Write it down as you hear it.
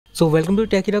So welcome to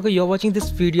Techy Roque. You're watching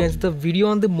this video and it's the video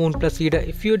on the Moon Plus Reader.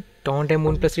 If you don't have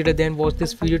Moon Plus Reader, then watch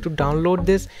this video to download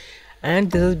this.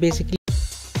 And this is basically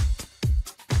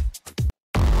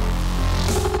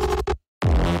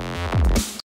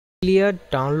a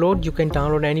download. You can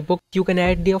download any book. You can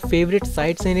add your favorite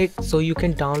sites in it, so you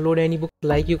can download any book.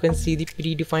 Like you can see the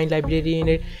predefined library in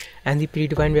it and the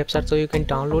predefined website, so you can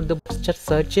download the books. Just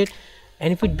search it,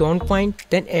 and if you don't find,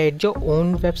 then add your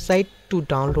own website to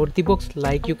download the books.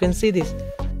 Like you can see this.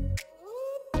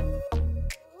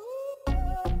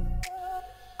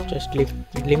 Just click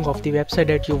the link of the website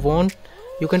that you want.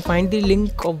 You can find the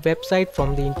link of website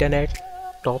from the internet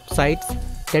top sites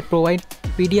that provide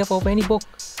PDF of any book.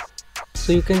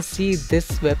 So you can see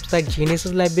this website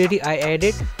Geniuses Library I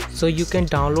added, so you can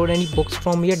download any books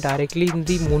from here directly in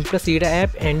the Moon Plus Reader app,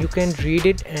 and you can read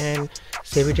it and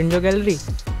save it in your gallery.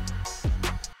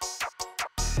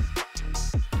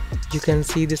 You can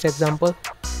see this example.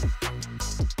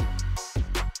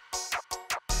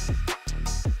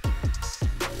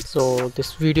 So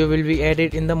this video will be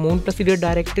added in the Moon Plus Reader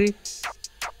directory.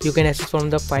 You can access from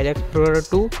the File Explorer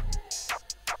too.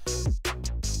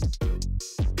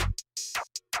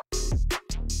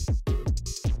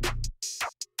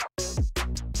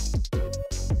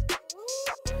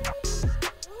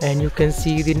 And you can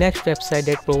see the next website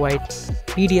that provides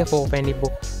PDF of any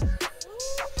book.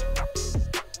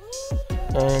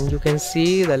 And you can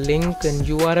see the link and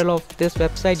URL of this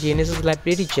website, Geniuses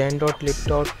Library,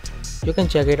 gen.lib. You can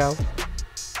check it out.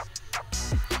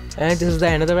 And this is the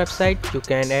another website you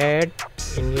can add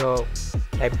in your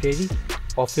library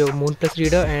of your Moon Plus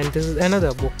Reader, and this is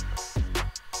another book.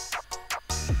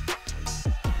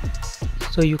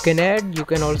 So you can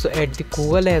also add the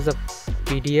Google as a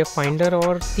PDF finder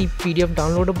or the PDF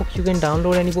downloader book. You can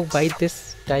download any book by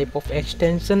this type of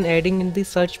extension, adding in the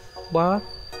search bar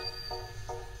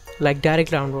like direct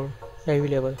download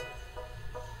available.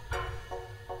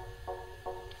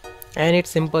 And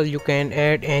it's simple. You can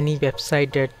add any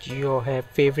website that you have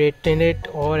favorite in it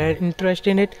or an interest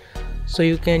in it, so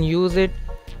you can use it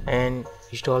and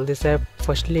install this app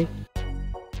firstly.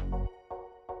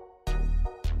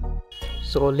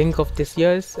 So link of this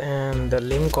year's and the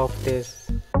link of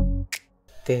this.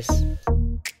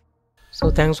 So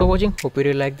thanks for watching. Hope you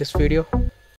really like this video.